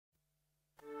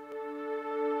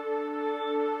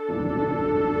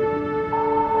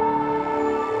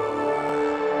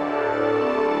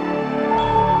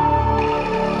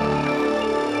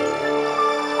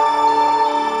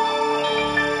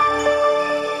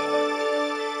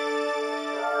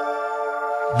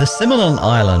The Similan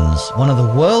Islands, one of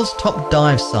the world's top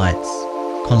dive sites,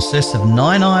 consists of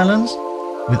 9 islands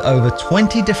with over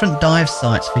 20 different dive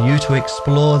sites for you to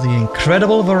explore the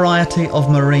incredible variety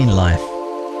of marine life.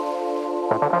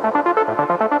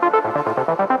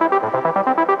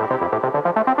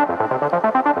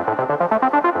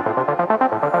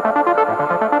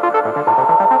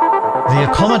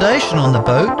 The accommodation on the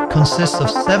boat consists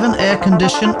of 7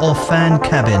 air-conditioned or fan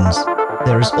cabins.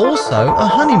 There is also a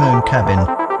honeymoon cabin,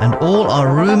 and all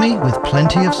are roomy with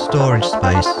plenty of storage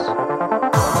space.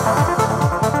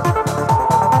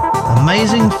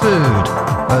 Amazing food,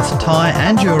 both Thai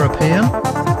and European,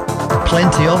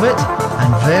 plenty of it,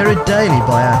 and varied daily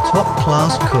by our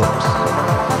top-class cooks.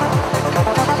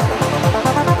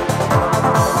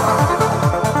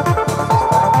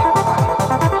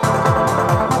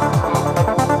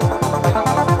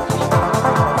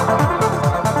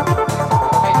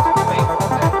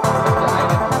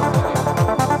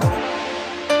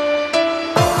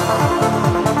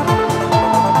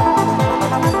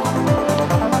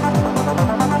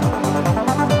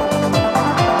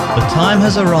 The time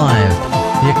has arrived.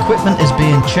 The equipment is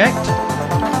being checked.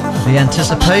 The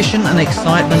anticipation and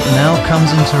excitement now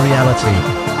comes into reality.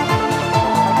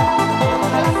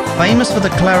 Famous for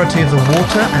the clarity of the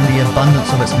water and the abundance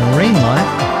of its marine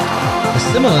life, the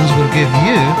Similans will give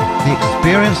you the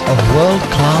experience of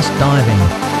world-class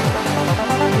diving.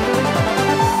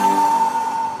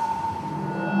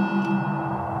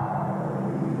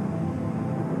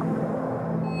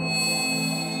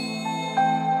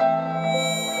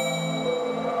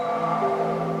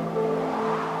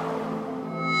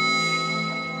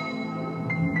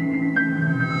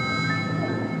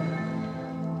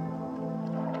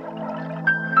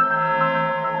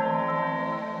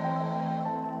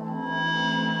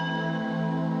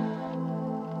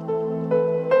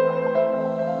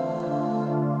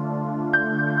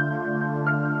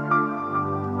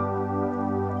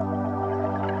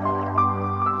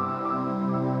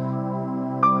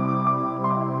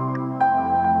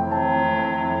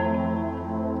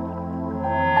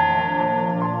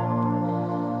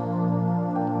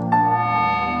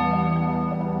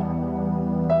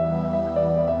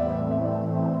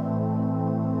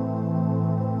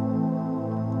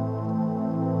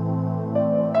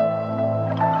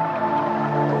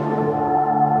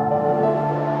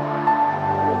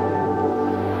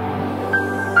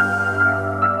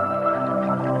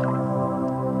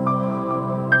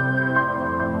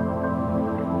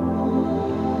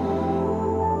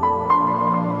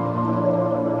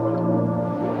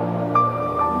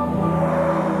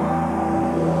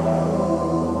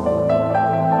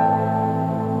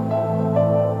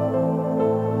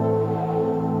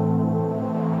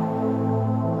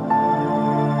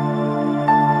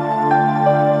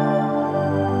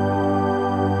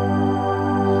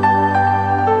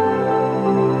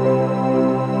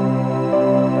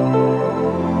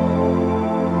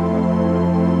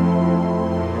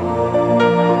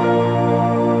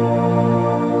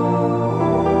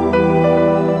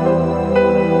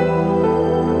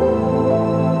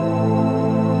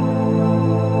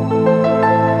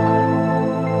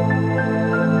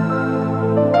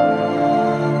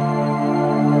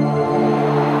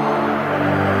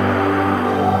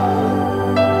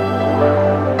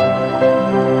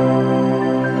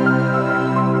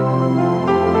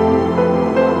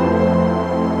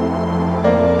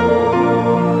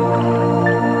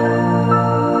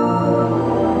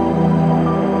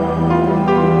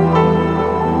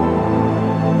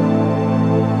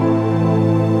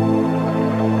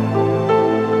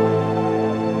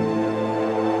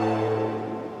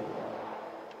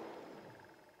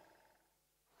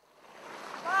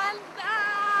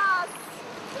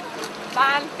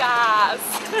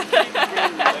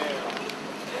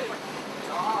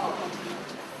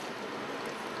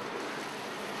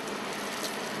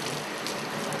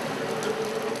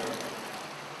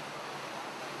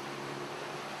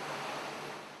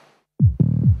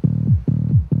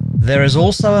 There is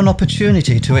also an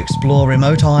opportunity to explore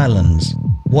remote islands,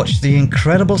 watch the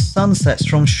incredible sunsets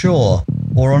from shore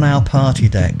or on our party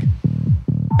deck.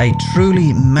 A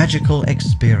truly magical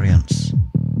experience.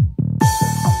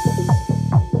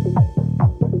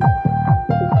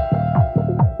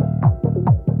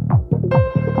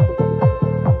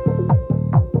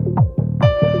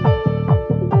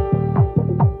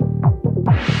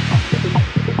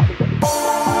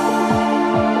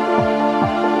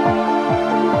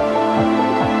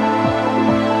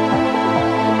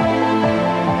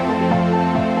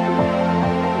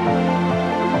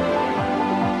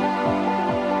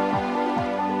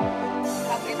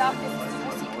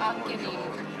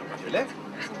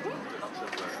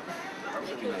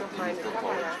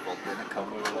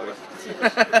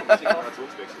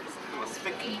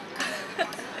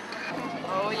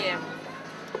 Oh yeah.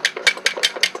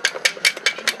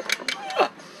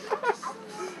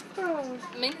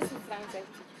 Mindestens 63.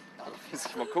 Muss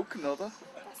ich mal gucken, oder? Das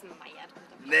ist ein Meier.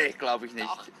 Nee, glaube ich nicht.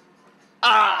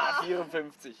 Ah,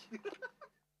 54.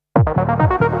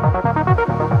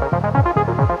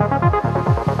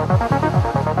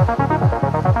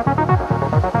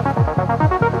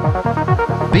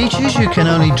 Beaches you can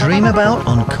only dream about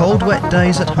on cold, wet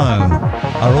days at home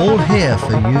are all here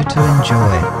for you to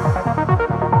enjoy.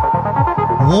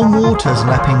 Warm waters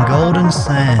lapping golden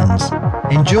sands.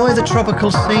 Enjoy the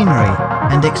tropical scenery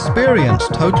and experience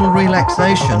total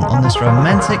relaxation on this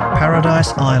romantic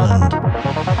paradise island.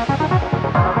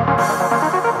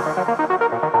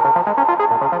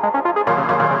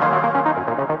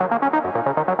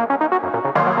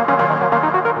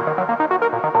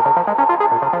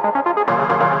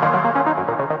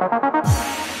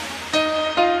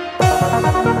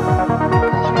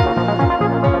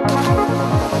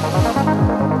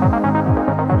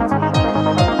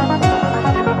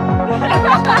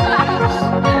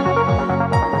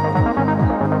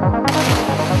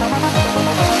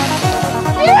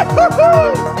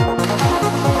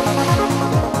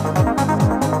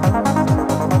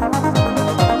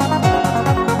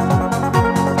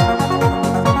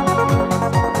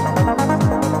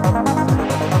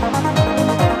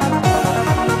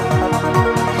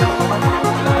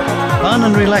 Fun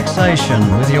and relaxation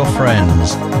with your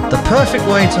friends, the perfect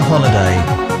way to holiday.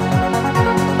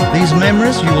 These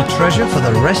memories you will treasure for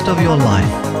the rest of your life.